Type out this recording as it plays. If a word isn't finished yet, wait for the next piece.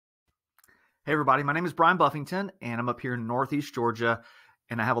Hey everybody, my name is Brian Buffington and I'm up here in Northeast Georgia,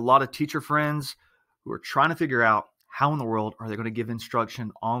 and I have a lot of teacher friends who are trying to figure out how in the world are they going to give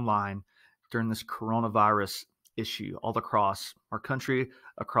instruction online during this coronavirus issue all across our country,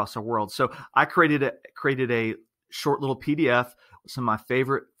 across our world. So I created a short little PDF with some of my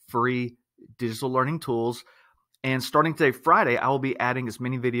favorite free digital learning tools. And starting today, Friday, I will be adding as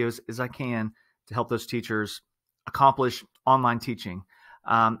many videos as I can to help those teachers accomplish online teaching.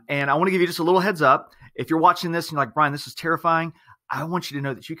 And I want to give you just a little heads up. If you're watching this and you're like, Brian, this is terrifying, I want you to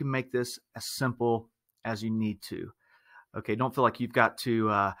know that you can make this as simple as you need to. Okay, don't feel like you've got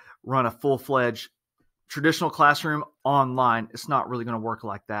to run a full-fledged traditional classroom online. It's not really going to work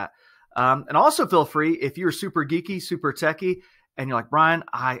like that. And also feel free, if you're super geeky, super techie, and you're like, Brian,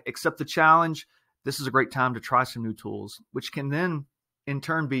 I accept the challenge. This is a great time to try some new tools, which can then in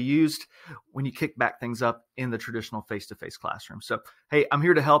turn be used when you kick back things up in the traditional face-to-face classroom. So, hey, I'm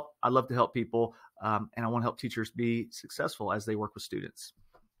here to help. I love to help people, and I want to help teachers be successful as they work with students.